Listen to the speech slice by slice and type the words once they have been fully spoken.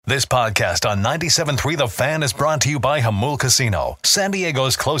This podcast on 97.3 The Fan is brought to you by Jamul Casino, San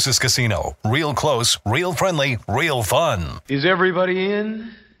Diego's closest casino. Real close, real friendly, real fun. Is everybody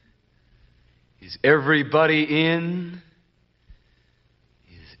in? Is everybody in?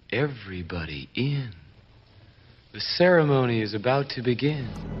 Is everybody in? The ceremony is about to begin.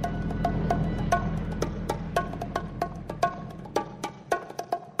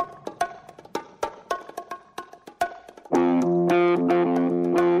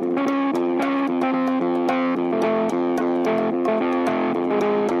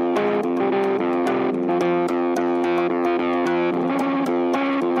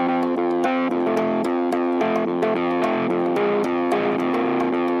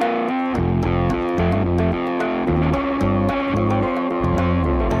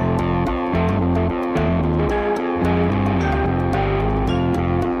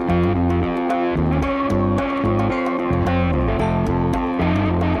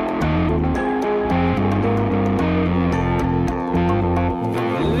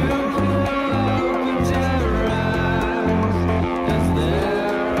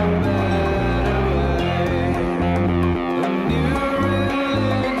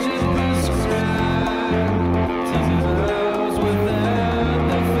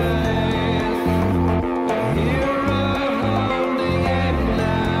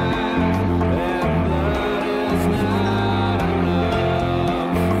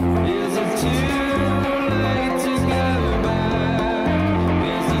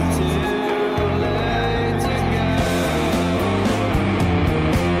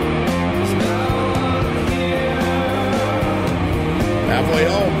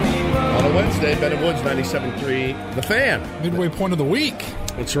 Ben and Woods, 97.3 The Fan. Midway point of the week.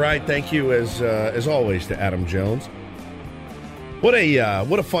 That's right. Thank you, as always, to Adam Jones. What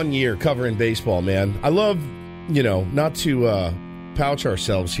a fun year covering baseball, man. I love, not to pouch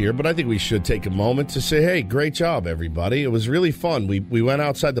ourselves here, but I think we should take a moment to say, hey, great job, everybody. It was really fun. We went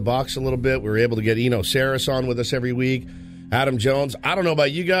outside the box a little bit. We were able to get Eno Sarris on with us every week. Adam Jones. I don't know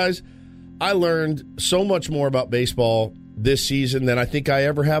about you guys. I learned so much more about baseball this season than I think I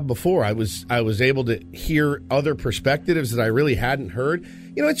ever have before. I was able to hear other perspectives that I really hadn't heard.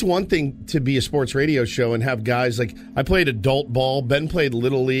 It's one thing to be a sports radio show and have guys like, I played adult ball, Ben played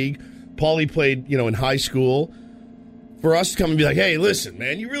Little League, Paulie played, in high school. For us to come and be like, hey, listen,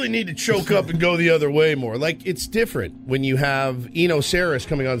 man, you really need to choke up and go the other way more. Like, it's different when you have Eno Sarris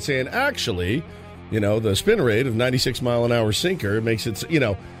coming on saying, actually, the spin rate of 96-mile-an-hour sinker makes it,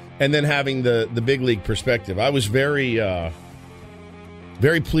 and then having the big league perspective. I was very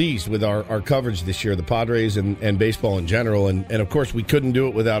pleased with our coverage this year, the Padres and baseball in general. And, of course, we couldn't do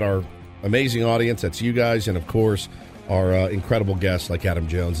it without our amazing audience. That's you guys. And, of course, our incredible guests like Adam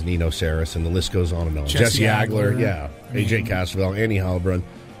Jones and Eno Sarris, and the list goes on and on. Jesse Agler, AJ Cassavell, Annie Halloran,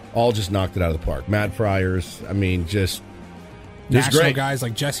 all just knocked it out of the park. Matt Friars, just national great. Guys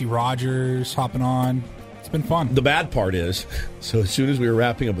like Jesse Rogers hopping on. It's been fun. The bad part is, so as soon as we were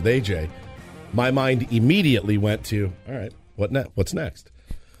wrapping up with AJ, my mind immediately went to, all right, what's next?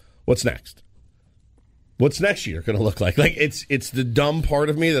 What's next? What's next year going to look like? Like, it's the dumb part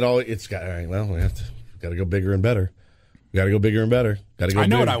of me that all right, well, we got to go bigger and better. We got to go bigger and better. Got to go. I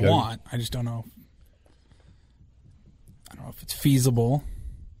know what I want. I just don't know. I don't know if it's feasible.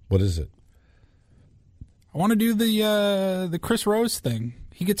 What is it? I want to do the Chris Rose thing.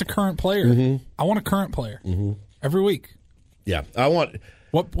 He gets a current player. Mm-hmm. I want a current player every week. Yeah, I want.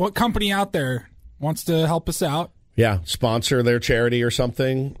 What company out there wants to help us out? Yeah, sponsor their charity or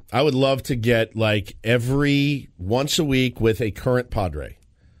something. I would love to get every once a week with a current Padre.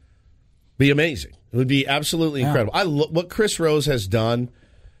 Be amazing. It would be absolutely incredible. What Chris Rose has done.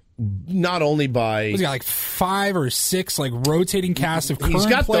 Not only by... He's got 5 or 6 rotating cast of current players.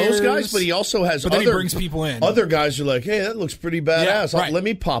 He's got players, those guys, but he also has then he brings people in. Other guys are like, hey, that looks pretty badass. Yeah, right. Let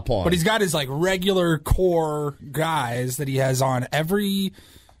me pop on. But he's got his regular core guys that he has on every...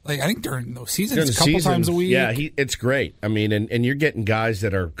 I think during those seasons, a couple times a week. Yeah, it's great. And you're getting guys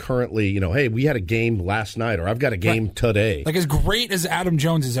that are currently, hey, we had a game last night, or I've got a game today. As great as Adam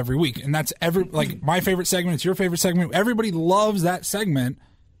Jones is every week, and that's my favorite segment, it's your favorite segment. Everybody loves that segment.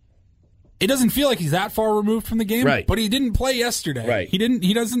 It doesn't feel like he's that far removed from the game, right? But he didn't play yesterday. Right.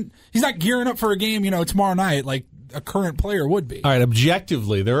 He's not gearing up for a game, tomorrow night like a current player would be. All right,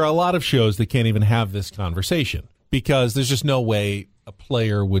 objectively, there are a lot of shows that can't even have this conversation because there's just no way a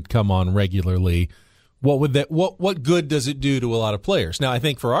player would come on regularly. What good does it do to a lot of players? Now, I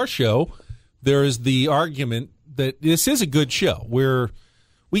think for our show, there is the argument that this is a good show.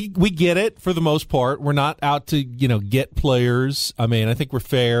 We get it for the most part. We're not out to, get players. I think we're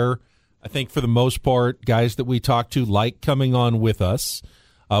fair. I think for the most part, guys that we talk to like coming on with us.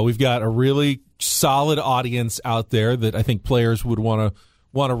 We've got a really solid audience out there that I think players would want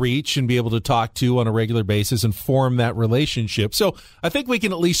to reach and be able to talk to on a regular basis and form that relationship. So I think we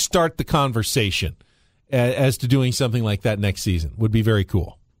can at least start the conversation as to doing something like that next season. Would be very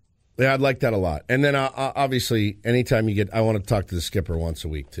cool. Yeah, I'd like that a lot. And then obviously, anytime I want to talk to the skipper once a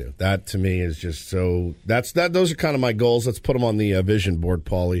week too. That to me is just so. Those are kind of my goals. Let's put them on the vision board,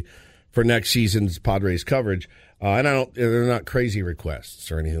 Paulie, for next season's Padres coverage. And they're not crazy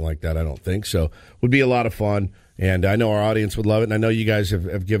requests or anything like that. I don't think so. Would be a lot of fun. And I know our audience would love it. And I know you guys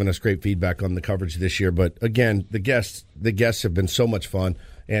have given us great feedback on the coverage this year. But again, the guests have been so much fun.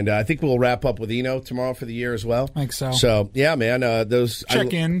 And I think we'll wrap up with Eno tomorrow for the year as well. I think so. So, yeah, man.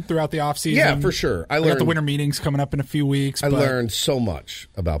 Check in throughout the offseason. Yeah, for sure. We got the winter meetings coming up in a few weeks. I learned so much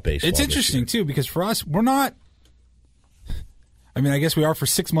about baseball. It's interesting, too, because for us, we're not – I mean, I guess we are for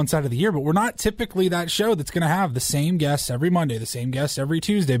 6 months out of the year, but we're not typically that show that's going to have the same guests every Monday, the same guests every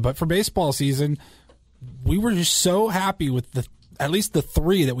Tuesday. But for baseball season, we were just so happy with at least the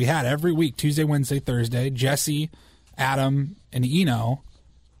three that we had every week, Tuesday, Wednesday, Thursday, Jesse, Adam, and Eno.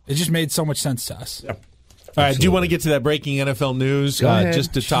 It just made so much sense to us. Yeah. All right, do you want to get to that breaking NFL news just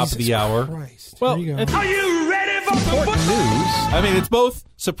at the top of the hour? Christ. Well, are you ready for important news? I mean, it's both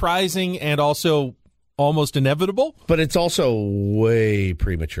surprising and also almost inevitable. But it's also way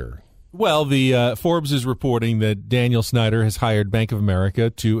premature. Well, the Forbes is reporting that Daniel Snyder has hired Bank of America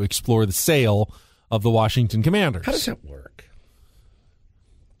to explore the sale of the Washington Commanders. How does that work?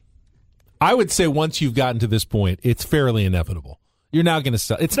 I would say once you've gotten to this point, it's fairly inevitable. You're now going to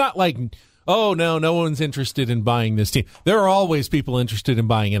sell. It's not like, oh, no one's interested in buying this team. There are always people interested in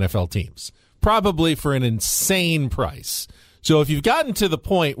buying NFL teams, probably for an insane price. So if you've gotten to the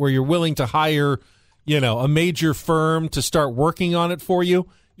point where you're willing to hire, a major firm to start working on it for you,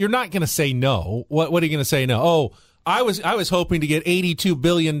 you're not going to say no. What are you going to say no? Oh, I was hoping to get $82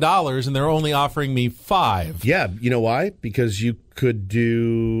 billion, and they're only offering me $5 billion. Yeah, you know why? Because it could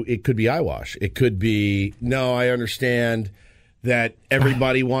be eyewash. It could be, no, I understand that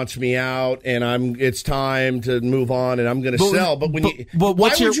everybody wants me out, and it's time to move on, and I'm going to sell. But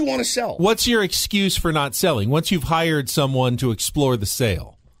why would you want to sell? What's your excuse for not selling? Once you've hired someone to explore the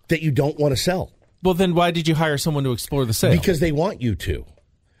sale, that you don't want to sell. Well, then why did you hire someone to explore the sale? Because they want you to.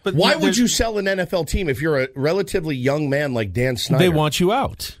 But why would you sell an NFL team if you're a relatively young man like Dan Snyder? They want you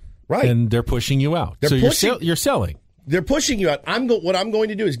out, right? And they're pushing you out. You're selling. They're pushing you out. What I'm going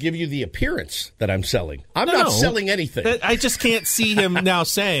to do is give you the appearance that I'm selling. I'm not selling anything. I just can't see him now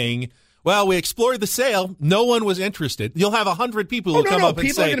saying, well, we explored the sale. No one was interested. You'll have 100 people who come up and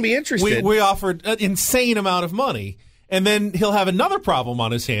people say, are going to be interested. We offered an insane amount of money. And then he'll have another problem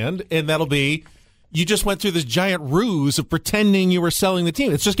on his hand, and that'll be you just went through this giant ruse of pretending you were selling the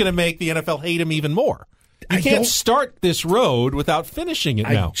team. It's just going to make the NFL hate him even more. You can't start this road without finishing it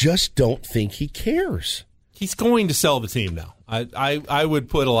now. I just don't think he cares. He's going to sell the team now. I would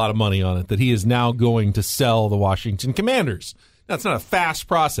put a lot of money on it that he is now going to sell the Washington Commanders. Now, it's not a fast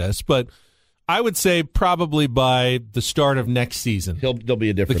process, but I would say probably by the start of next season, there'll be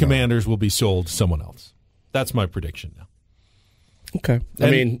a different. The Commanders will be sold to someone else. That's my prediction now. Okay. I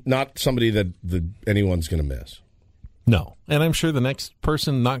mean, not somebody that anyone's going to miss. No. And I'm sure the next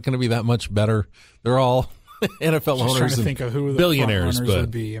person not going to be that much better. They're all NFL owners trying to and think of who the billionaires. Front runners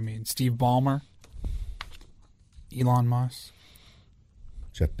would be. I mean, Steve Ballmer, Elon Musk,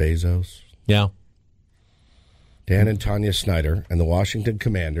 Jeff Bezos. Yeah. Dan and Tanya Snyder and the Washington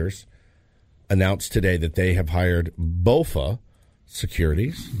Commanders announced today that they have hired BOFA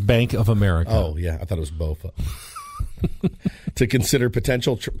Securities. Bank of America. Oh, yeah. I thought it was BOFA. to consider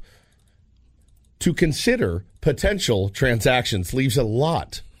potential transactions. Leaves a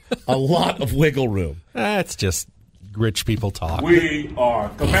lot of wiggle room. That's just rich people talk. We are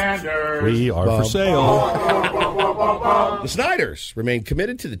Commanders. We are for sale. The Snyders remain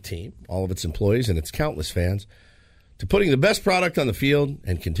committed to the team, all of its employees and its countless fans, to putting the best product on the field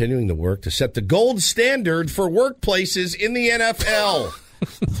and continuing the work to set the gold standard for workplaces in the NFL.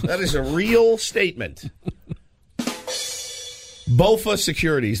 That is a real statement. BOFA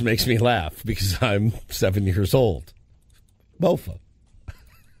Securities makes me laugh because I'm 7 years old. BOFA.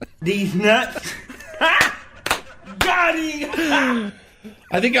 These nuts. Got him.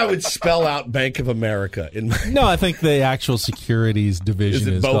 I think I would spell out Bank of America in my... No, I think the actual securities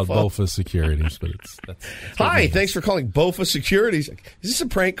division is called BOFA Securities. But that's Hi, thanks for calling BOFA Securities. Is this a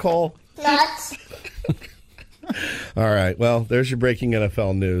prank call? Nuts. All right, well, there's your breaking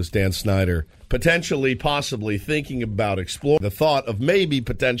NFL news. Dan Snyder possibly thinking about exploring the thought of maybe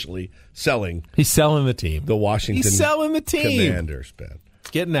potentially selling. He's selling the team. The Washington He's selling the team. Commanders, Ben.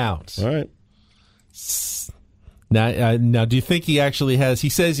 It's getting out. All right. Now, do you think he actually has? He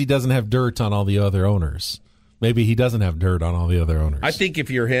says he doesn't have dirt on all the other owners. Maybe he doesn't have dirt on all the other owners. I think if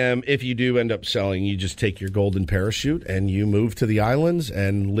you're him, if you do end up selling, you just take your golden parachute and you move to the islands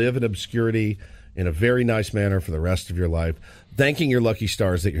and live in obscurity in a very nice manner for the rest of your life, thanking your lucky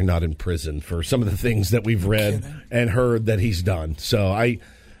stars that you're not in prison for some of the things that we've read and heard that he's done. So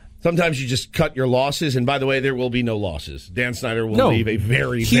sometimes you just cut your losses, and by the way, there will be no losses. Dan Snyder will leave a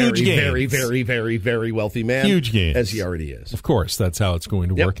very, very wealthy man. Huge gains. As he already is. Of course, that's how it's going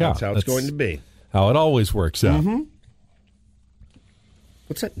to work out. That's how it's going to be. How it always works out. Mm-hmm.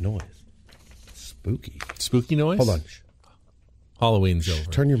 What's that noise? Spooky. Spooky noise? Hold on. Halloween's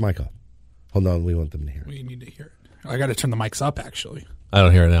over. Turn your mic off. Hold on, we want them to hear it. We need to hear it. I got to turn the mics up, actually. I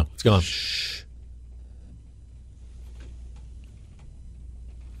don't hear it now. It's gone. Shh.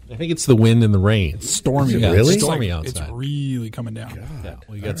 I think it's the wind and the rain. It's stormy. Is it really? It's stormy outside. It's really coming down. Yeah,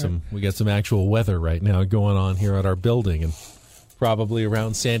 we got some actual weather right now going on here at our building and probably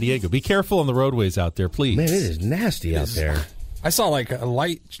around San Diego. Be careful on the roadways out there, please. Man, it is nasty out there. I saw like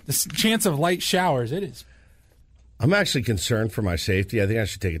a chance of light showers. It is. I'm actually concerned for my safety. I think I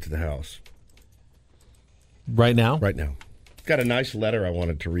should take it to the house. Right now? Right now. Got a nice letter I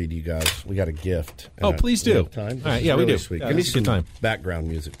wanted to read to you guys. We got a gift. Oh, please do. Time? All right, yeah, we do. Sweet. Yeah, Give me this is some good time. background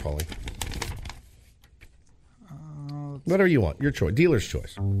music, Paulie. Whatever you want. Your choice. Dealer's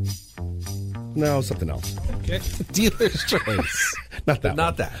choice. No, something else. Okay. Dealer's choice. Not that.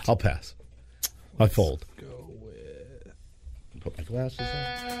 Not one. that. I'll pass. I fold. Go with. Put my glasses on.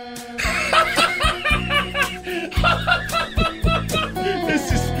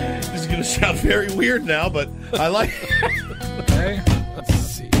 This is going to sound very weird now, but I like it. Okay. Let's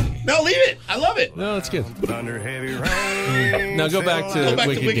see. No, leave it. I love it. No, that's good. Under heavy rain. Now go back to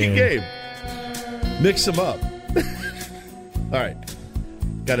Wicked Game. Mix them up. All right.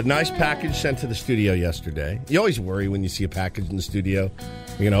 Got a nice package sent to the studio yesterday. You always worry when you see a package in the studio.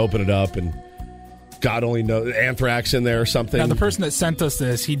 You're going to open it up and God only knows, anthrax in there or something. Now, the person that sent us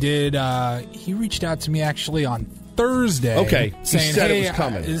this, he reached out to me actually on Thursday. Okay. He saying, said hey, it was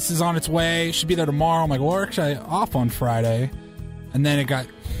coming. This is on its way. Should be there tomorrow. I'm like, well, we're actually off on Friday. And then it got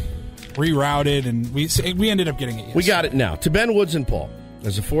rerouted, and we ended up getting it yesterday. We got it now. To Ben Woods and Paul,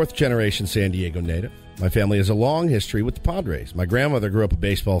 as a fourth-generation San Diego native, my family has a long history with the Padres. My grandmother grew up a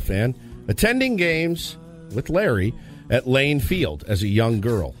baseball fan, attending games with Larry at Lane Field as a young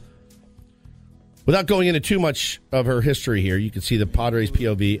girl. Without going into too much of her history here, you can see the Padres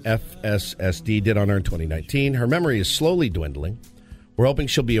POV FSSD did on her in 2019. Her memory is slowly dwindling. We're hoping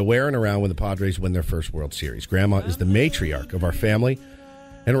she'll be aware and around when the Padres win their first World Series. Grandma is the matriarch of our family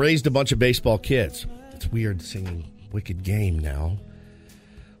and raised a bunch of baseball kids. It's weird singing Wicked Game now.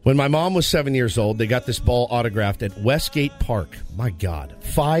 When my mom was 7 years old, they got this ball autographed at Westgate Park. My God,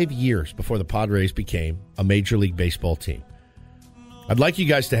 5 years before the Padres became a Major League Baseball team. I'd like you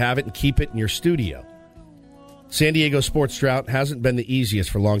guys to have it and keep it in your studio. San Diego sports drought hasn't been the easiest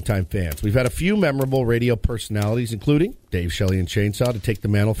for longtime fans. We've had a few memorable radio personalities, including Dave Shelley and Chainsaw, to take the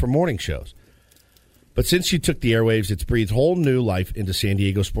mantle for morning shows. But since you took the airwaves, it's breathed whole new life into San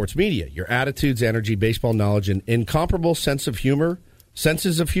Diego sports media. Your attitudes, energy, baseball knowledge, and incomparable sense of humor,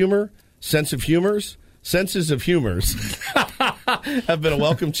 senses of humors have been a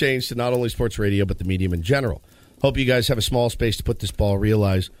welcome change to not only sports radio, but the medium in general. Hope you guys have a small space to put this ball.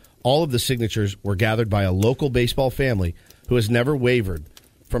 Realize all of the signatures were gathered by a local baseball family who has never wavered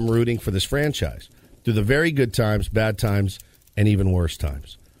from rooting for this franchise through the very good times, bad times, and even worse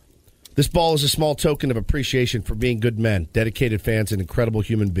times. This ball is a small token of appreciation for being good men, dedicated fans, and incredible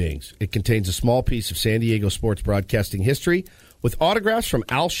human beings. It contains a small piece of San Diego sports broadcasting history with autographs from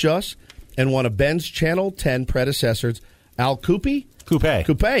Al Schuss and one of Ben's Channel 10 predecessors, Al Coupe.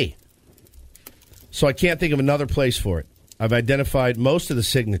 So I can't think of another place for it. I've identified most of the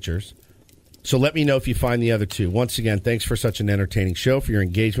signatures, so let me know if you find the other two. Once again, thanks for such an entertaining show, for your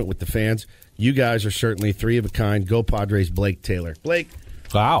engagement with the fans. You guys are certainly three of a kind. Go Padres, Blake Taylor. Blake,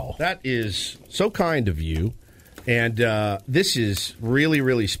 wow. That is so kind of you. And this is really,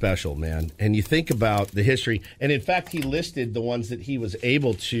 really special, man. And you think about the history. And, in fact, he listed the ones that he was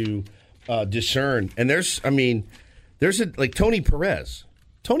able to discern. And there's like Tony Perez.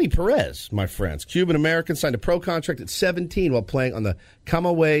 Tony Perez, my friends, Cuban-American, signed a pro contract at 17 while playing on the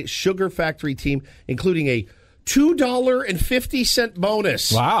Camagüey Sugar Factory team, including a $2.50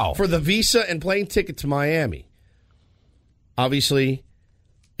 bonus for the visa and plane ticket to Miami. Obviously,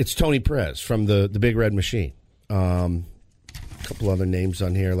 it's Tony Perez from the Big Red Machine. A couple other names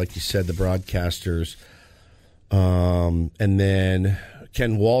on here, like you said, the broadcasters. And then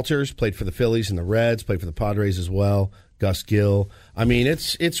Ken Walters played for the Phillies and the Reds, played for the Padres as well. Gus Gill. I mean,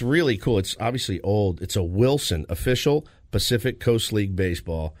 it's really cool. It's obviously old. It's a Wilson official Pacific Coast League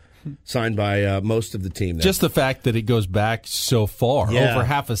baseball, signed by most of the team there. Just the fact that it goes back so far, Yeah. over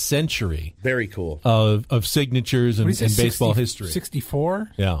half a century Very cool. of signatures and What do you say, baseball 60 history.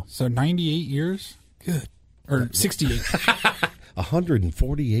 64? Yeah. So 98 years? Good. Or 68.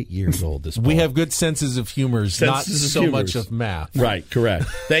 148 years old this We ball. have good senses of humors, not Senses of so humors. much of math. Right, correct.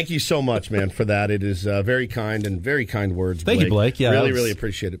 Thank you so much, man, for that. It is very kind and very kind words. Thank you, Blake. Yeah, that really, was really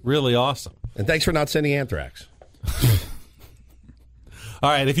appreciate it. Really awesome. And thanks for not sending anthrax. All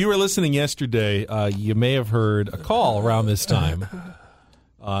right, if you were listening yesterday, you may have heard a call around this time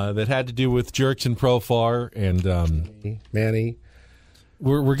that had to do with Jerks and Profar, and Manny.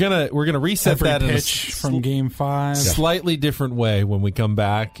 we're gonna reset Every that in a pitch from Game 5. slightly different way when we come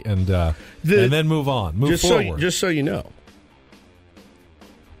back, and then move on, move forward. Just so you know,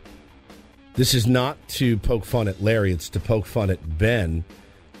 this is not to poke fun at Larry. It's to poke fun at Ben.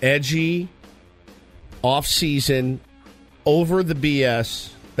 Edgy, off-season, over the BS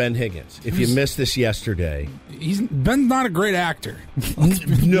Ben Higgins. If you missed this yesterday, Ben's not a great actor.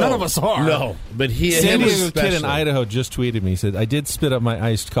 None of us are. No, but San him Diego kid in especially. Idaho just tweeted me. He said, "I did spit up my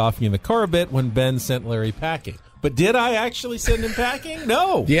iced coffee in the car a bit when Ben sent Larry packing, but did I actually send him packing?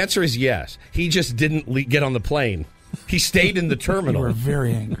 No." The answer is yes. He just didn't get on the plane. He stayed in the You terminal. were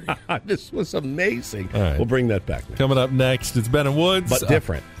very angry. This was amazing. All right. We'll bring that back now. Coming up next, it's Ben and Woods, But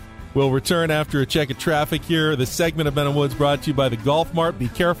different. We'll return after a check of traffic here. This segment of Ben and Woods brought to you by the Golf Mart. Be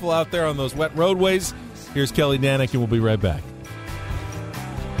careful out there on those wet roadways. Here's Kelly Danek, and we'll be right back.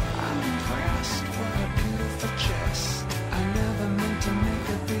 I'm impressed, what a beautiful chest. I never meant to make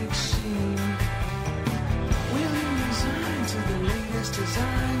a big scene. Will you resign to the latest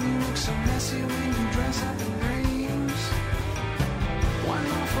design? You look so messy when you dress up in rings.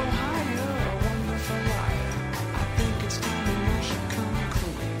 Wonderful hire, a wonderful liar. I think it's time that I should come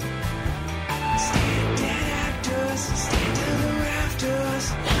clean. Stand dead actors, stand to the rafters.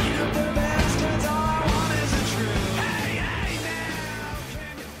 Line up the bastards, all I want is a truth. Hey, hey, now, can you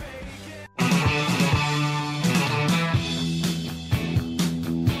fake it?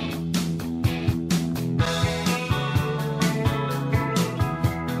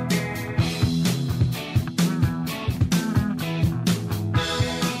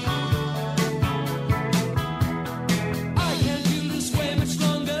 I can't do this way much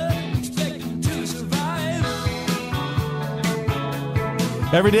longer, expecting to survive.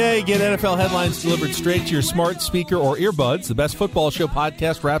 Every day, get NFL headlines delivered straight to your smart speaker or earbuds. The Best Football Show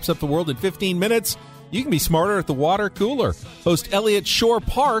podcast wraps up the world in 15 minutes. You can be smarter at the water cooler. Host Elliot Shore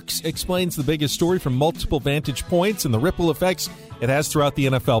Parks explains the biggest story from multiple vantage points and the ripple effects it has throughout the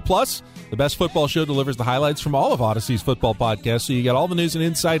NFL. Plus, the Best Football Show delivers the highlights from all of Odyssey's football podcasts, so you got all the news and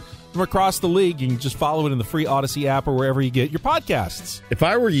insight from across the league. You can just follow it in the free Odyssey app or wherever you get your podcasts. If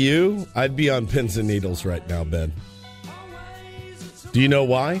I were you, I'd be on pins and needles right now, Ben. Do you know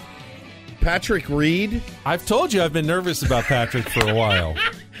why? Patrick Reed. I've told you I've been nervous about Patrick for a while.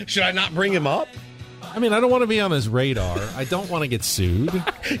 Should I not bring him up? I mean, I don't want to be on his radar. I don't want to get sued.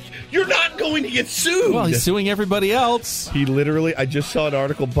 You're not going to get sued. Well, he's suing everybody else. He literally, I just saw an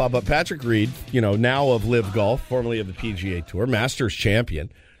article pop up. Patrick Reed, now of Live Golf, formerly of the PGA Tour, Masters champion,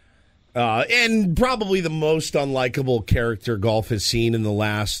 and probably the most unlikable character golf has seen in the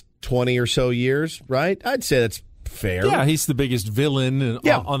last 20 or so years, right? I'd say that's fair. Yeah, he's the biggest villain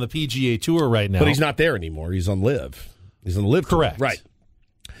on the PGA Tour right now. But he's not there anymore. He's on Live. He's on the Live Tour. Correct. Right.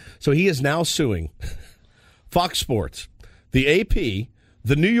 So he is now suing Fox Sports, the AP,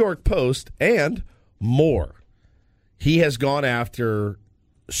 the New York Post, and more. He has gone after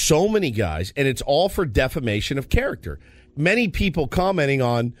so many guys, and it's all for defamation of character. Many people commenting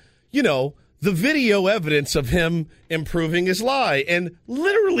on, the video evidence of him improving his lie and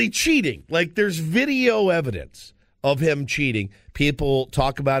literally cheating. Like, there's video evidence of him cheating. People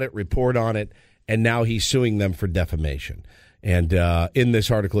talk about it, report on it, and now he's suing them for defamation. And in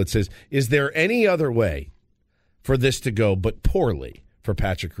this article, it says, is there any other way for this to go but poorly for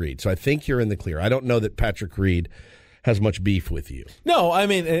Patrick Reed? So I think you're in the clear. I don't know that Patrick Reed has much beef with you. No, I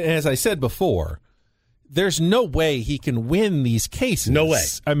mean, as I said before, there's no way he can win these cases. No way.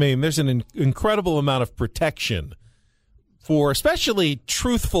 I mean, there's an incredible amount of protection for especially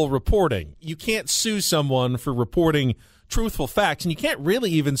truthful reporting. You can't sue someone for reporting truthful facts, and you can't really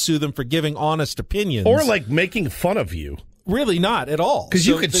even sue them for giving honest opinions. Or like making fun of you. Really not at all. Because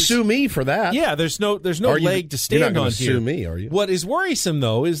you could sue me for that. Yeah, there's no leg to stand you're not on gonna here. sue me, are you? What is worrisome,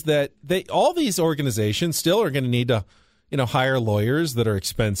 though, is that all these organizations still are going to need to, hire lawyers that are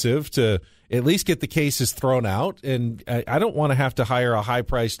expensive to at least get the cases thrown out. And I don't want to have to hire a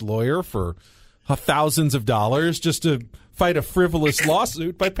high-priced lawyer for thousands of dollars just to fight a frivolous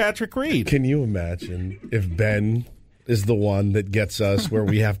lawsuit by Patrick Reed. Can you imagine if Ben is the one that gets us where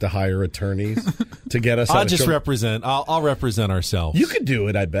we have to hire attorneys to get us? I'll just represent. I'll represent ourselves. You could do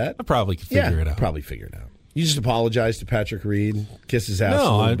it, I bet. I probably could figure it out. Probably figure it out. You just apologize to Patrick Reed, kiss his ass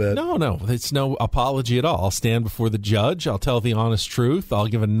a little bit. No. It's no apology at all. I'll stand before the judge. I'll tell the honest truth. I'll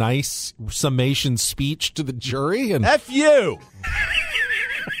give a nice summation speech to the jury and F you.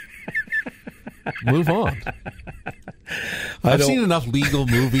 move on. I've seen enough legal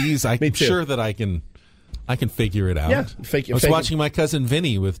movies. I'm sure that I can figure it out. Yeah, I was watching My Cousin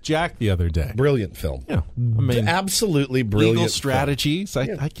Vinny with Jack the other day. Brilliant film. Yeah, I mean, absolutely brilliant. Legal strategies.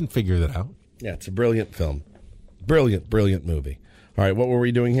 I can figure that out. Yeah, it's a brilliant film. Brilliant movie. All right, what were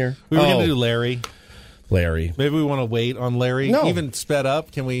we doing here? We were going to do Larry. Maybe we want to wait on Larry. No. Even sped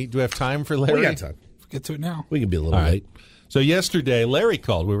up. Do we have time for Larry? We got time. Get to it now. We can be a little late. So yesterday, Larry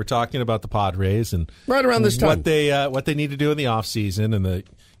called. We were talking about the Padres and right around this time what they need to do in the offseason and the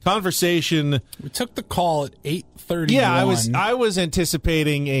conversation. We took the call at 8:31. Yeah, I was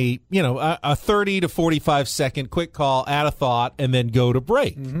anticipating a 30 to 45 second quick call, add a thought, and then go to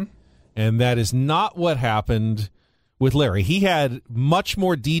break. Mm-hmm. And that is not what happened with Larry. He had much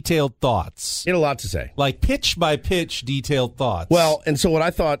more detailed thoughts. He had a lot to say. Like pitch by pitch detailed thoughts. Well, and so what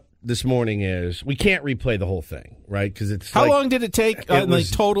I thought this morning is we can't replay the whole thing, right? Because it's how long did it take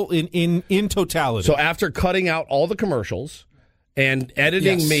total in totality? So after cutting out all the commercials and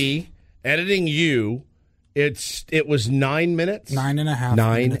editing me, editing you, it was 9 minutes. 9.5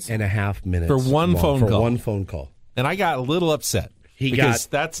 minutes. 9.5 minutes. For one phone call. One phone call. And I got a little upset.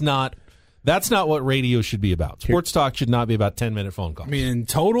 That's not what radio should be about. Sports talk should not be about 10-minute phone calls. I mean, in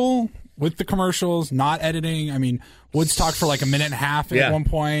total, with the commercials, not editing, I mean, Woods talked for like a minute and a half at one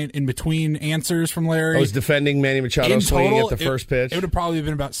point in between answers from Larry. I was defending Manny Machado swinging at the first pitch. It would have probably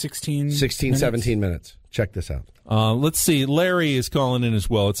been about 16 17 minutes. Check this out. Let's see. Larry is calling in as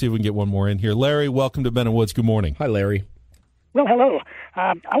well. Let's see if we can get one more in here. Larry, welcome to Ben and Woods. Good morning. Hi, Larry. Well, hello.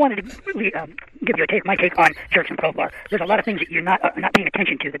 I wanted to really, give you my take on Jurickson Profar. There's a lot of things that you're not paying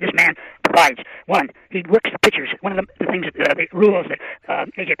attention to that this man provides. One, he works the pitchers. One of the things that the rules that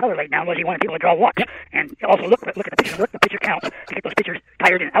A.J. Preller laid down was he wanted people to draw walks and also look at the pitchers, work the pitcher counts to get those pitchers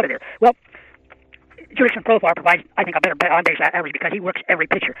tired and out of there. Well, Jurickson Profar provides, I think, a better on-base average because he works every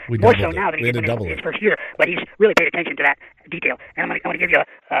pitcher. More so now than he did in his first year, but he's really paid attention to that detail. And I'm going to give you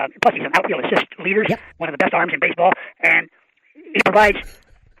plus he's an outfield assist leader, one of the best arms in baseball, and he provides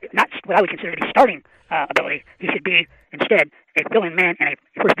not what I would consider to be starting ability. He should be, instead, a fill-in man and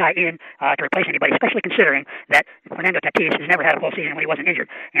a first guy in to replace anybody, especially considering that Fernando Tatis has never had a full season when he wasn't injured.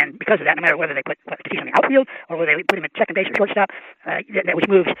 And because of that, no matter whether they put Tatis on the outfield or whether they put him at second base or shortstop, which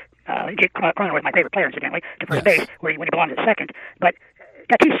moves Jake Cronenworth, my favorite player, incidentally, to first base when he belongs at second. But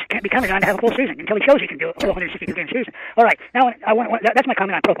Tatis can't be counted on to have a full season until he shows he can do a full 162-game season. All right, now that's my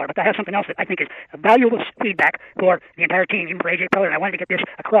comment on Profar, but I have something else that I think is valuable feedback for the entire team, even for A.J. Preller, and I wanted to get this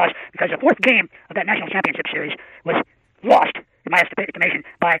across because the fourth game of that National Championship Series was lost, in my estimation,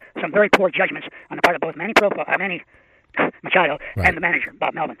 by some very poor judgments on the part of both Manny Machado and the manager,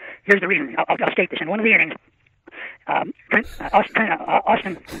 Bob Melvin. Here's the reason. I'll state this. In one of the innings, Austin, I'm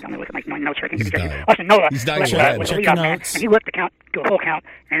going to look at my notes here. Austin Nola was a leadoff man, and he worked the count to a full count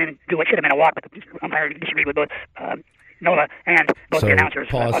and then do what should have been a walk, but the umpire disagreed with both Nola and both the announcers,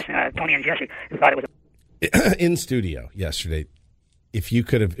 Tony and Jesse, who thought it was in studio yesterday. If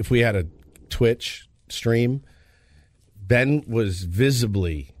we had a Twitch stream, Ben was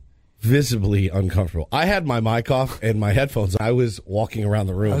visibly uncomfortable. I had my mic off and my headphones. I was walking around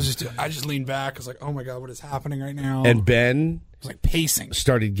the room. I just leaned back. I was like, oh my God, what is happening right now? And Ben was like pacing.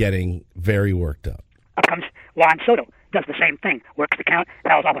 Started getting very worked up. Up comes Juan Soto. Does the same thing. Works the count,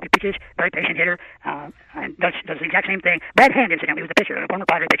 fouls off a few pitches, very patient hitter, and does the exact same thing. Brad Hand, incidentally, was the pitcher, a former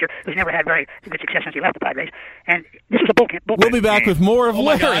Padre pitcher who's never had very good success since he left the Padres. And this was a bullpen. We'll be back with more of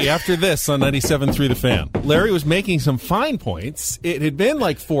Larry after this on 97.3 The Fan. Larry was making some fine points. It had been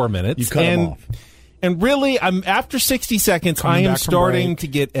like 4 minutes. You cut him off. And really, after 60 seconds, I am starting to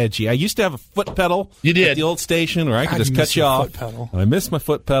get edgy. I used to have a foot pedal at the old station where I could just cut you off. I miss my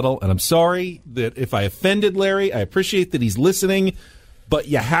foot pedal, and I'm sorry that if I offended Larry. I appreciate that he's listening, but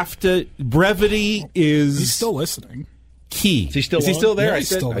you have to. Brevity is. He's still listening. Key. Is he still there?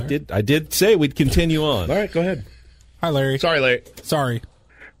 Yeah, I did say we'd continue on. All right, go ahead. Hi, Larry. Sorry, Larry. Sorry.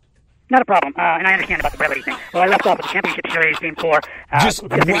 Not a problem, and I understand about the brevity thing. Well, I left off with the Championship Series Game 4. Just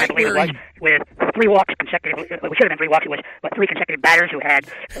right I believe it was, with 3 walks consecutively. It should have been 3 walks. It was 3 consecutive batters who had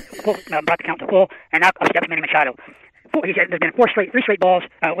brought the count to full, and now steps Manny Machado. He said there's been 3 straight balls,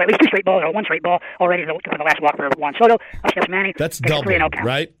 at least 2 straight balls, or 1 straight ball already for the last walk for Juan Soto. Up steps Manny. That's double,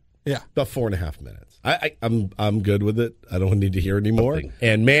 right? Yeah. About 4.5 minutes. I'm good with it. I don't need to hear anymore.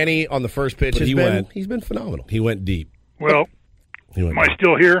 And Manny on the first pitch he's been phenomenal. He went deep. Well, am I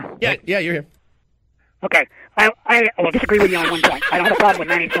still here? Yeah, you're here. Okay. I will disagree with you on one point. I don't have a problem with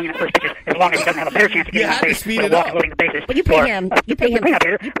Manny swinging at first pitches as long as he doesn't have a better chance of getting on base with a walk loading the bases. Well, you pay him. You pay him.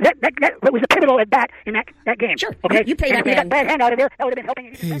 That was a pivotal at bat in that game. Sure. Okay. You pay that if he man. got bad hand out of there, that would have been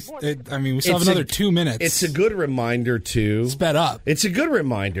helping. We still have another 2 minutes. It's a good reminder, too. Sped up. It's a good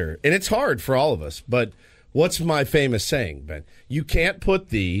reminder, and it's hard for all of us. But what's my famous saying, Ben? You can't put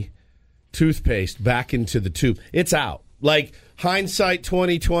the toothpaste back into the tube. It's out. Like, hindsight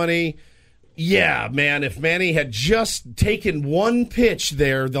 2020, yeah, man, if Manny had just taken one pitch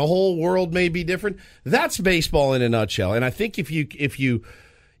there, the whole world may be different. That's baseball in a nutshell. And I think if you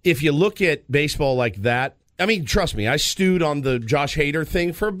look at baseball like that, I mean, trust me, I stewed on the Josh Hader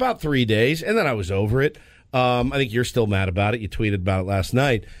thing for about 3 days, and then I was over it. I think you're still mad about it. You tweeted about it last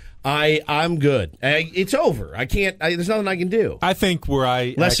night. I'm good. It's over. I can't. There's nothing I can do. I think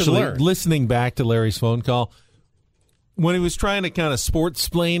Lesson learned. Listening back to Larry's phone call, when he was trying to kind of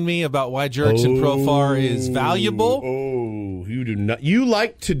sports-splain me about why Jurickson Profar is valuable. Oh, you do not. You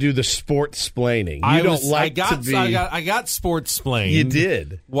like to do the sports-splaining. I got sports-splained. You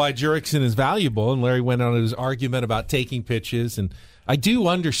did. Why Jurickson is valuable, and Larry went on his argument about taking pitches, and I do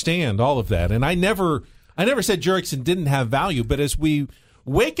understand all of that. And I never said Jurickson didn't have value, but as we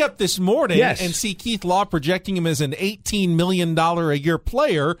wake up this morning and see Keith Law projecting him as an $18 million a year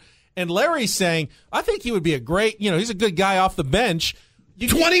player, and Larry's saying, I think he would be a great, he's a good guy off the bench.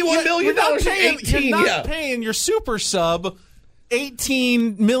 $21 million You're not paying your super sub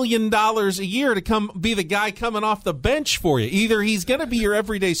 $18 million a year to come be the guy coming off the bench for you. Either he's going to be your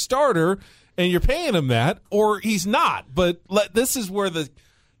everyday starter and you're paying him that, or he's not. But this is where where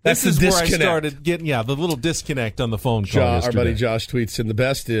I started getting the little disconnect on the phone call yesterday. Our buddy Josh tweets in, the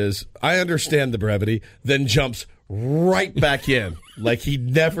best is, I understand the brevity, then jumps right back in like he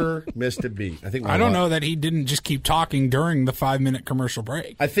never missed a beat. I don't know that he didn't just keep talking during the 5-minute commercial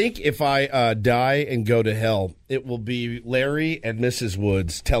break. I think if I die and go to hell, it will be Larry and Mrs.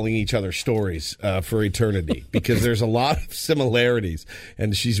 Woods telling each other stories for eternity, because there's a lot of similarities,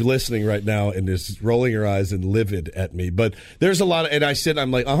 and she's listening right now and is rolling her eyes and livid at me. But there's a lot of, and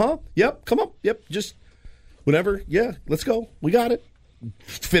I'm like, yep, come on, yep, just whenever, let's go, we got it.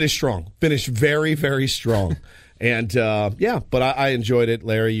 Finish strong, finish very, very strong. And, but I enjoyed it.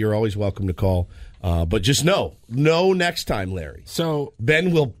 Larry, you're always welcome to call. But just know next time, Larry. So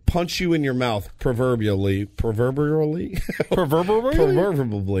Ben will punch you in your mouth proverbially. Proverbially?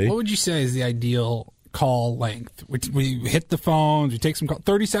 What would you say is the ideal call length? We hit the phones, we take some calls,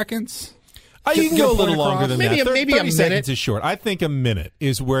 30 seconds? You can go a little longer than that. Maybe 30 a seconds minute is short. I think a minute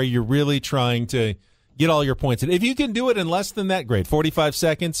is where you're really trying to get all your points in. If you can do it in less than that, great. 45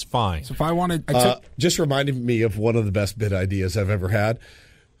 seconds, fine. So if I wanted... just reminded me of one of the best bit ideas I've ever had.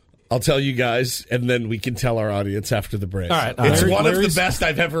 I'll tell you guys, and then we can tell our audience after the break. All right. It's one of the best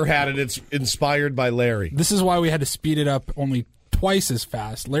I've ever had, and it's inspired by Larry. This is why we had to speed it up only twice as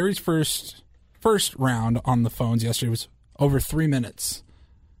fast. Larry's first round on the phones yesterday was over 3 minutes.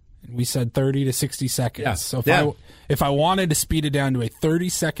 We said 30 to 60 seconds. Yeah. So if I wanted to speed it down to a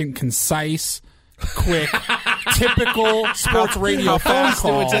 30-second concise, quick, typical sports radio phone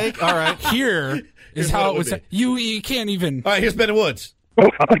call, it would take? All right. Here is how it was. You can't even. All right, here's Ben Woods.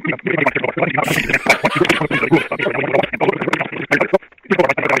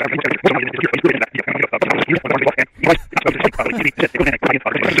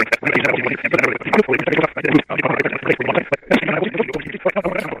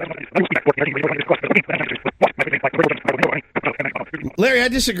 Larry, I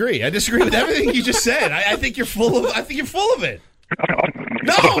disagree. I disagree with everything you just said. I think you're full of it.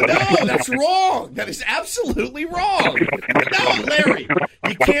 No, that's wrong. That is absolutely wrong. No, Larry,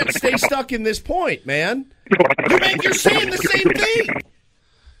 you can't stay stuck in this point, man. You're saying the same thing.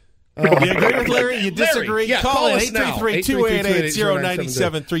 You agree with Larry? You disagree? Larry, call in us now.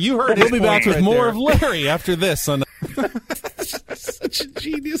 833-288-0973. You heard We'll be back with more of Larry after this. Such a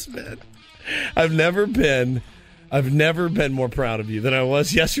genius, man. I've never been more proud of you than I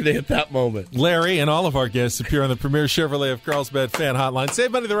was yesterday at that moment. Larry and all of our guests appear on the Premier Chevrolet of Carlsbad fan hotline.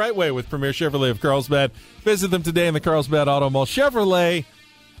 Save money the right way with Premier Chevrolet of Carlsbad. Visit them today in the Carlsbad Auto Mall. Chevrolet,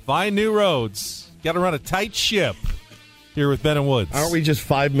 find new roads. Got to run a tight ship. Here with Ben and Woods. Aren't we just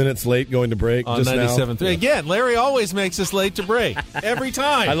 5 minutes late going to break on just 97.3? Now? Again, Larry always makes us late to break. Every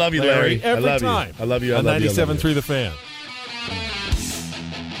time. I love you, Larry. Every time. I love you. On 97.3 The Fan.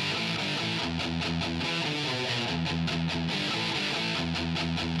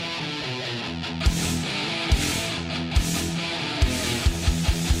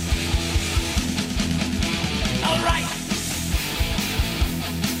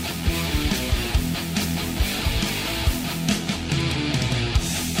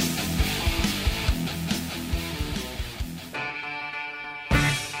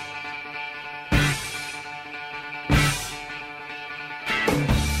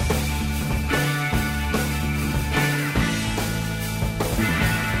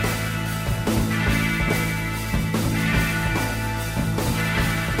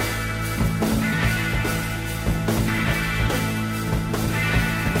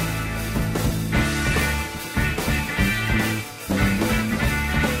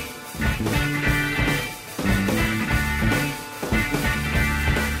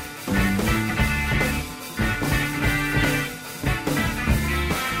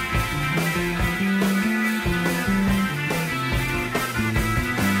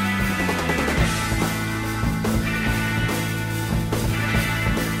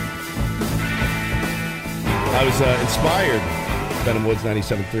 I was inspired. Benham Woods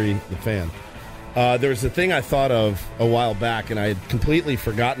 97.3, The Fan. There was a thing I thought of a while back, and I had completely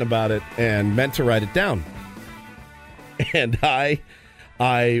forgotten about it and meant to write it down. And I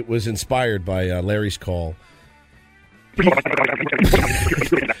was inspired by Larry's call.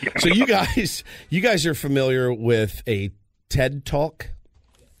 So you guys are familiar with a TED Talk?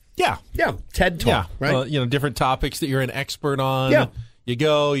 Yeah. Yeah, TED Talk, right? Well, different topics that you're an expert on. Yeah. You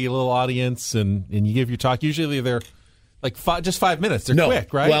go, you get a little audience, and you give your talk. Usually they're like just 5 minutes. They're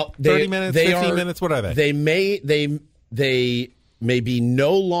quick, right? Well, 30 minutes, 15 minutes, what are they? They may be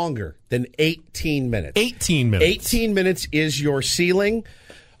no longer than 18 minutes. 18 minutes. 18 minutes is your ceiling.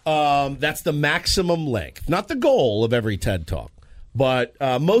 That's the maximum length. Not the goal of every TED Talk. But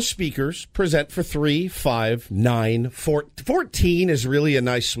most speakers present for 3, 5, 9, 14 is really a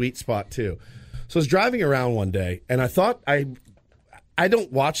nice sweet spot, too. So I was driving around one day, and I thought I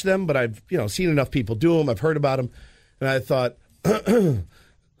don't watch them, but I've seen enough people do them. I've heard about them. And I thought,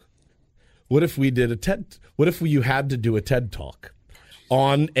 what if you had to do a TED Talk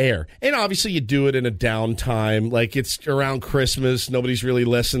on air? And obviously you do it in a downtime, like it's around Christmas. Nobody's really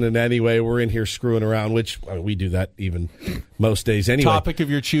listening anyway. We're in here screwing around, which we do that even most days anyway. Topic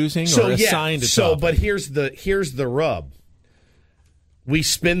of your choosing or assigned a topic? But here's the rub. We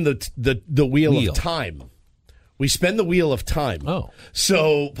spin the wheel of time. We spin the wheel of time. Oh.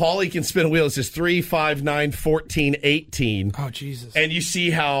 So Paulie can spin a wheel. It says 3, 5, 9, 14, 18. Oh, Jesus. And you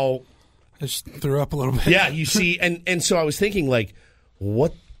see how... I just threw up a little bit. Yeah, you see. And so I was thinking, like,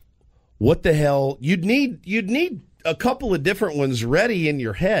 what the hell? You'd need a couple of different ones ready in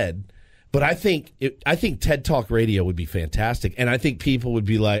your head. But I think TED Talk Radio would be fantastic. And I think people would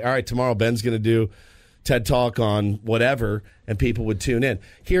be like, all right, tomorrow Ben's going to do TED Talk on whatever, and people would tune in.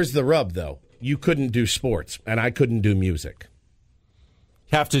 Here's the rub, though. You couldn't do sports, and I couldn't do music.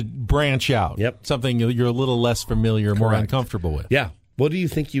 Have to branch out. Yep. Something you're a little less familiar, more uncomfortable with. Yeah. What do you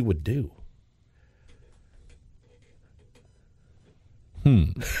think you would do?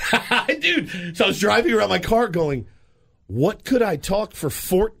 Dude, so I was driving around my car going, what could I talk for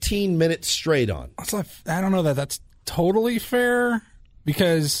 14 minutes straight on? I don't know that's totally fair,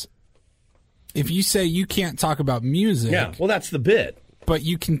 because if you say you can't talk about music... Yeah, well, that's the bit. But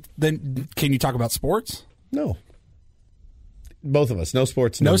can you talk about sports? No. Both of us. No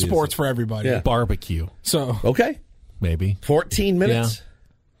sports. No music. sports for everybody. Yeah. Barbecue. So okay. Maybe. 14 minutes? Yeah,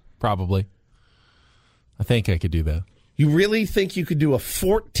 probably. I think I could do that. You really think you could do a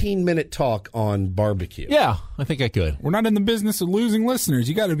 14-minute talk on barbecue? Yeah, I think I could. We're not in the business of losing listeners.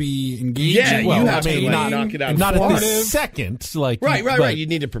 You got to be engaged. Yeah, you have to knock it out. Not at this second. Right. You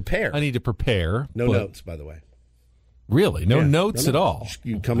need to prepare. I need to prepare. No notes, by the way. Really? No notes at all?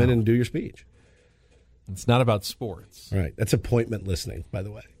 You come in and do your speech. It's not about sports. Right. That's appointment listening, by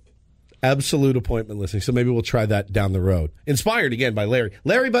the way. Absolute appointment listening. So maybe we'll try that down the road. Inspired, again, by Larry.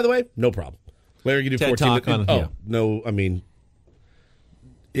 Larry, by the way, no problem. Larry, you can do 14 minutes. No, I mean,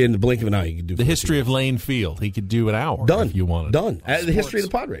 in the blink of an eye, you can do the history of Lane Field. He could do an hour if you wanted. Done. The history of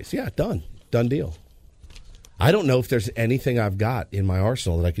the Padres. Yeah, done. Done deal. I don't know if there's anything I've got in my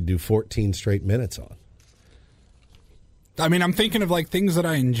arsenal that I could do 14 straight minutes on. I mean, I'm thinking of like things that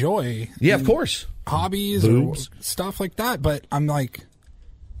I enjoy. Yeah, of course. Hobbies or stuff like that. But I'm like,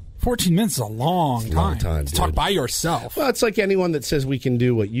 14 minutes is a long time to talk by yourself. Well, it's like anyone that says we can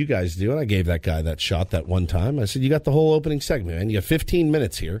do what you guys do. And I gave that guy that shot that one time. I said, you got the whole opening segment, man. You got 15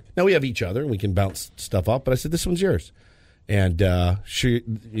 minutes here. Now we have each other and we can bounce stuff up. But I said, this one's yours. And,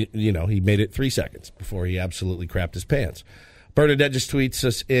 he made it 3 seconds before he absolutely crapped his pants. Bernadette just tweets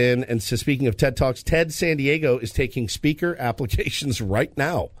us in and says, speaking of TED Talks, TED San Diego is taking speaker applications right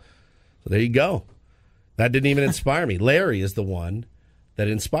now. So there you go. That didn't even inspire me. Larry is the one that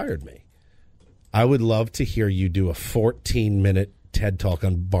inspired me. I would love to hear you do a 14-minute TED Talk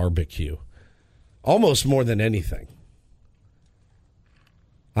on barbecue. Almost more than anything.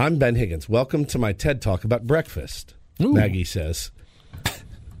 I'm Ben Higgins. Welcome to my TED Talk about breakfast, Maggie says.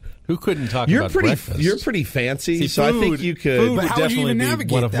 Who couldn't talk about breakfast? You're pretty fancy, so I think you could. Food would definitely be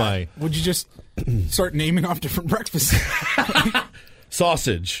one of my... Would you just start naming off different breakfasts?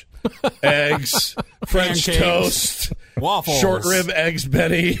 Sausage, eggs, French toast, waffles, short rib eggs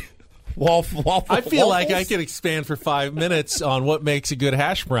Benny, waffle. I feel like I could expand for 5 minutes on what makes a good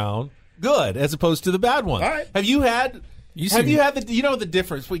hash brown good, as opposed to the bad one. All right. Have you had the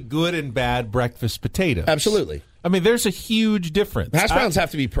difference between good and bad breakfast potatoes? Absolutely. I mean, there's a huge difference. Hash browns have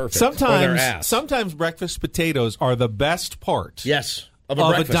to be perfect. Sometimes breakfast potatoes are the best part. Yes. Of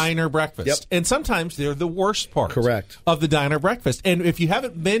a diner breakfast. Yep. And sometimes they're the worst part. Correct. Of the diner breakfast. And if you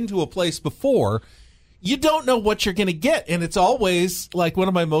haven't been to a place before, you don't know what you're going to get, and it's always like one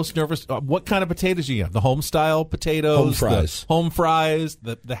of my most nervous. What kind of potatoes do you have? The home style potatoes, the home fries,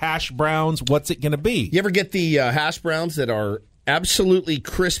 the hash browns. What's it going to be? You ever get the hash browns that are absolutely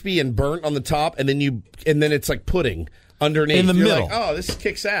crispy and burnt on the top, and then it's like pudding underneath in the You're middle? Like, oh, this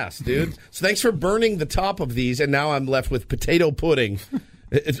kicks ass, dude. So thanks for burning the top of these, and now I'm left with potato pudding.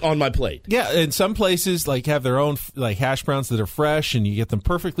 It's on my plate. Yeah, and some places like have their own like hash browns that are fresh, and you get them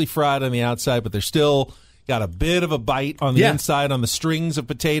perfectly fried on the outside, but they're still got a bit of a bite on the inside on the strings of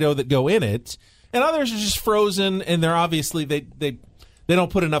potato that go in it. And others are just frozen, and they're obviously they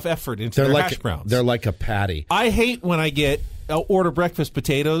don't put enough effort into their hash browns. They're like a patty. I hate when I order breakfast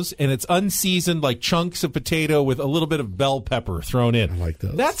potatoes and it's unseasoned, like chunks of potato with a little bit of bell pepper thrown in. I like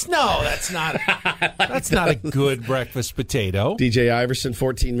those. That's not a good breakfast potato. DJ Iverson,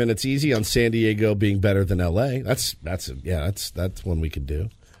 14 minutes easy on San Diego being better than LA. That's one we could do.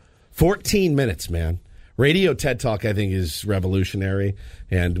 14 minutes, man. Radio TED Talk, I think, is revolutionary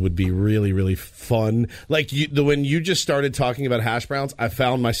and would be really, really fun. Like when you just started talking about hash browns, I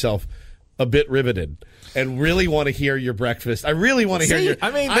found myself a bit riveted and really want to hear your breakfast. I really want to hear your...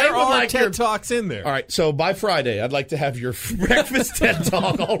 I mean, there are TED Talks in there. All right, so by Friday, I'd like to have your breakfast TED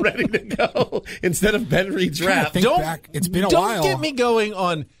Talk all ready to go instead of Ben Reed's rap. It's been a while. Don't get me going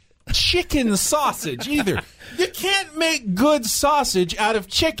on chicken sausage either. You can't make good sausage out of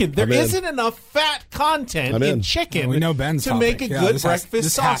chicken. There isn't enough fat content in chicken we know Ben's to make a good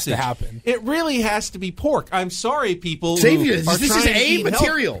breakfast sausage. Has to happen. It really has to be pork. I'm sorry, people. Save who this. Are This is trying to A eat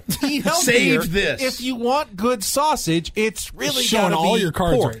material. Eat healthier. Save this. If you want good sausage, it's really showing all your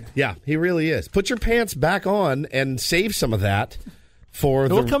cards pork. right. Yeah, he really is. Put your pants back on and save some of that.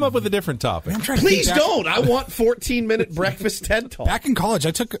 We'll come up with a different topic. Please don't. I want 14-minute breakfast TED Talk. Back in college,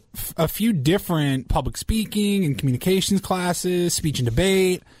 I took a few different public speaking and communications classes, speech and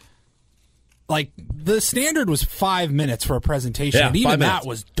debate. Like, the standard was 5 minutes for a presentation, and even that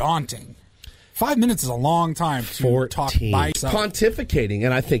was daunting. 5 minutes is a long time to talk by yourself. Pontificating,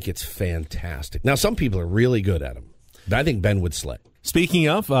 and I think it's fantastic. Now, some people are really good at them. I think Ben would slay. Speaking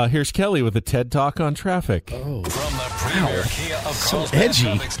of, here's Kelly with a TED Talk on traffic. From the premier Kia of so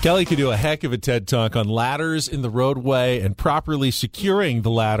edgy. Kelly could do a heck of a TED Talk on ladders in the roadway and properly securing the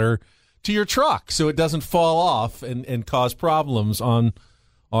ladder to your truck so it doesn't fall off and cause problems on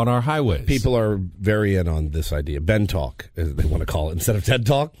our highways. People are very in on this idea. Ben Talk, as they want to call it. Instead of TED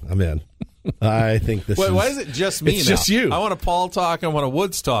Talk, I'm in. I think this Why is it just me It's now? just you. I want a Paul Talk. I want a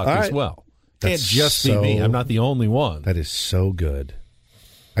Woods Talk as well. Can't just be me. I'm not the only one. That is so good.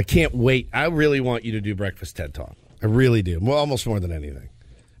 I can't wait. I really want you to do breakfast TED Talk. I really do. Well, almost more than anything.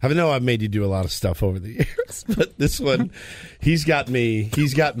 I know I've made you do a lot of stuff over the years, but this one, he's got me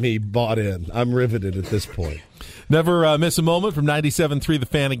bought in. I'm riveted at this point. Never miss a moment from 97.3 The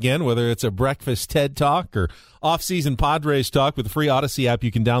Fan again, whether it's a breakfast TED Talk or off-season Padres talk. With the free Odyssey app,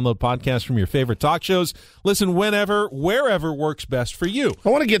 you can download podcasts from your favorite talk shows. Listen whenever, wherever works best for you. I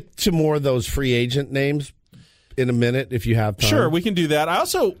want to get to more of those free agent names in a minute if you have time. Sure, we can do that. I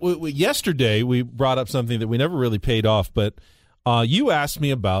also, yesterday, we brought up something that we never really paid off, but you asked me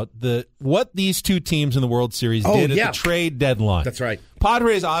about what these two teams in the World Series did at the trade deadline. That's right.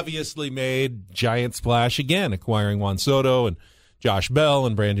 Padres obviously made giant splash again, acquiring Juan Soto and Josh Bell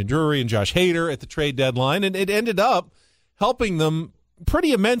and Brandon Drury and Josh Hader at the trade deadline, and it ended up helping them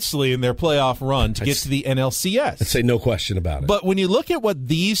pretty immensely in their playoff run to get to the NLCS. I'd say no question about it. But when you look at what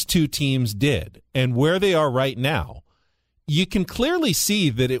these two teams did and where they are right now, you can clearly see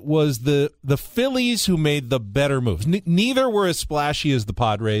that it was the Phillies who made the better moves. Neither were as splashy as the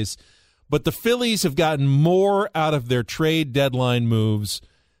Padres, but the Phillies have gotten more out of their trade deadline moves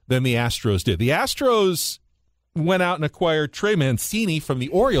than the Astros did. The Astros went out and acquired Trey Mancini from the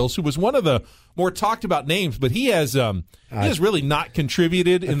Orioles, who was one of the more talked about names, but he has really not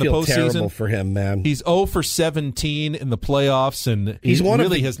contributed in the postseason. Terrible for him, man. He's 0 for 17 in the playoffs, and he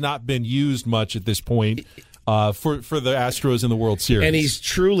really has not been used much at this point. For the Astros in the World Series. And he's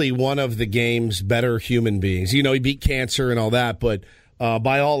truly one of the game's better human beings. You know, he beat cancer and all that, but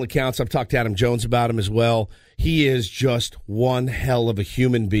by all accounts, I've talked to Adam Jones about him as well. He is just one hell of a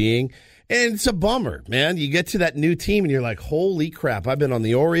human being. And it's a bummer, man. You get to that new team and you're like, holy crap, I've been on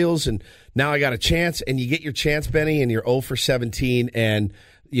the Orioles and now I got a chance. And you get your chance, Benny, and you're 0 for 17 and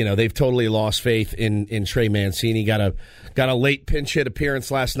you know, they've totally lost faith in Trey Mancini. Got a late pinch hit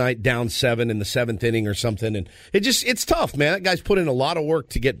appearance last night, down 7 in the 7th inning or something. And it's tough, man. That guy's put in a lot of work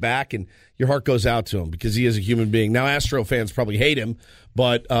to get back, and your heart goes out to him because he is a human being. Now, Astro fans probably hate him,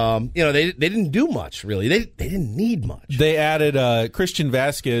 but they didn't do much, really. They didn't need much. They added Christian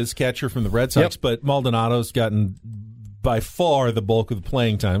Vasquez, catcher from the Red Sox, but Maldonado's gotten by far the bulk of the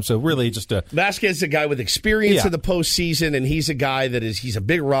playing time. So really just a... Vasquez is a guy with experience in the postseason, and he's a guy he's a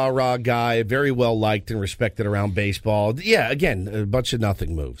big rah-rah guy, very well liked and respected around baseball. Yeah, again, a bunch of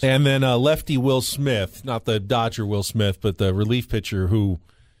nothing moves. And then lefty Will Smith, not the Dodger Will Smith, but the relief pitcher who...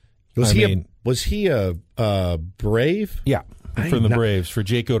 Was he a Brave? Yeah, from the Braves, for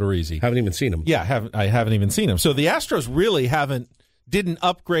Jake Odorizzi. Haven't even seen him. Yeah, I haven't even seen him. So the Astros really didn't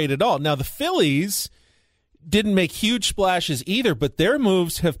upgrade at all. Now the Phillies didn't make huge splashes either, but their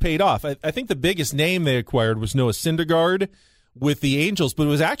moves have paid off. I think the biggest name they acquired was Noah Syndergaard with the Angels, but it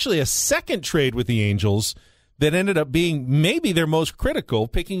was actually a second trade with the Angels that ended up being maybe their most critical,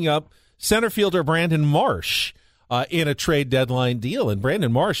 picking up center fielder Brandon Marsh in a trade deadline deal. And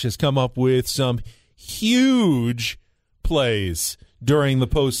Brandon Marsh has come up with some huge plays during the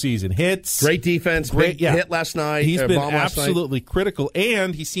postseason. Hits. Great defense. Great hit last night. He's been absolutely critical,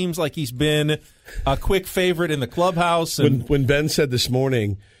 and he seems like he's been a quick favorite in the clubhouse. And when Ben said this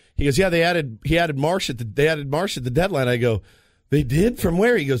morning, he goes, "Yeah, they added Marsh at the deadline." I go, "They did? From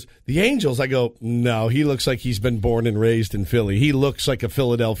where?" He goes, "The Angels." I go, "No, he looks like he's been born and raised in Philly. He looks like a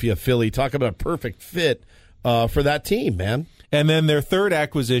Philadelphia Philly." Talk about a perfect fit for that team, man. And then their third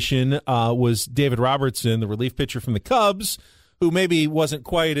acquisition was David Robertson, the relief pitcher from the Cubs, who maybe wasn't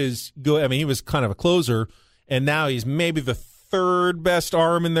quite as good. I mean, he was kind of a closer, and now he's maybe the third best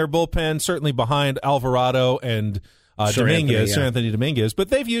arm in their bullpen, certainly behind Alvarado and Sir Anthony Dominguez. But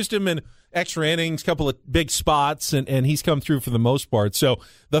they've used him in extra innings, couple of big spots, and he's come through for the most part. So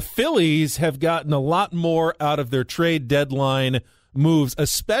the Phillies have gotten a lot more out of their trade deadline moves,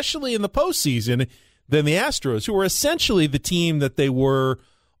 especially in the postseason, than the Astros, who were essentially the team that they were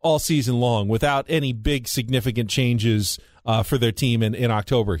all season long without any big significant changes for their team in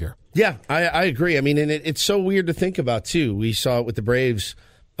October here. Yeah, I agree. I mean, and it's so weird to think about, too. We saw it with the Braves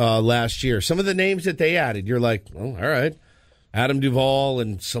last year. Some of the names that they added, you're like, oh, all right. Adam Duvall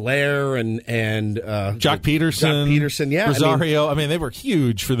and Soler and Jock Peterson, yeah. Rosario. I mean, they were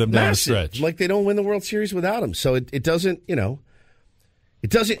huge for them down the stretch. Like, they don't win the World Series without him. So it doesn't,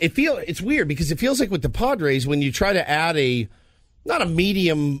 it's weird because it feels like with the Padres, when you try to add not a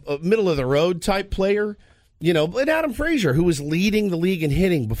medium, middle of the road type player, but Adam Frazier, who was leading the league in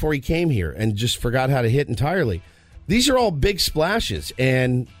hitting before he came here and just forgot how to hit entirely. These are all big splashes,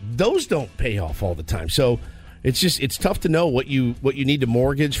 and those don't pay off all the time. So it's tough to know what you need to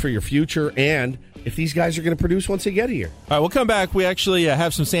mortgage for your future and if these guys are going to produce once they get here. All right, we'll come back. We actually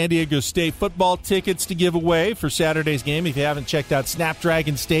have some San Diego State football tickets to give away for Saturday's game. If you haven't checked out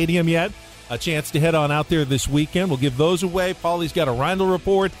Snapdragon Stadium yet, a chance to head on out there this weekend. We'll give those away. Paulie's got a Reindl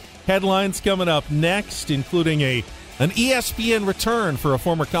Report. Headlines coming up next, including an ESPN return for a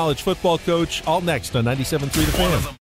former college football coach. All next on 97.3 The Fan.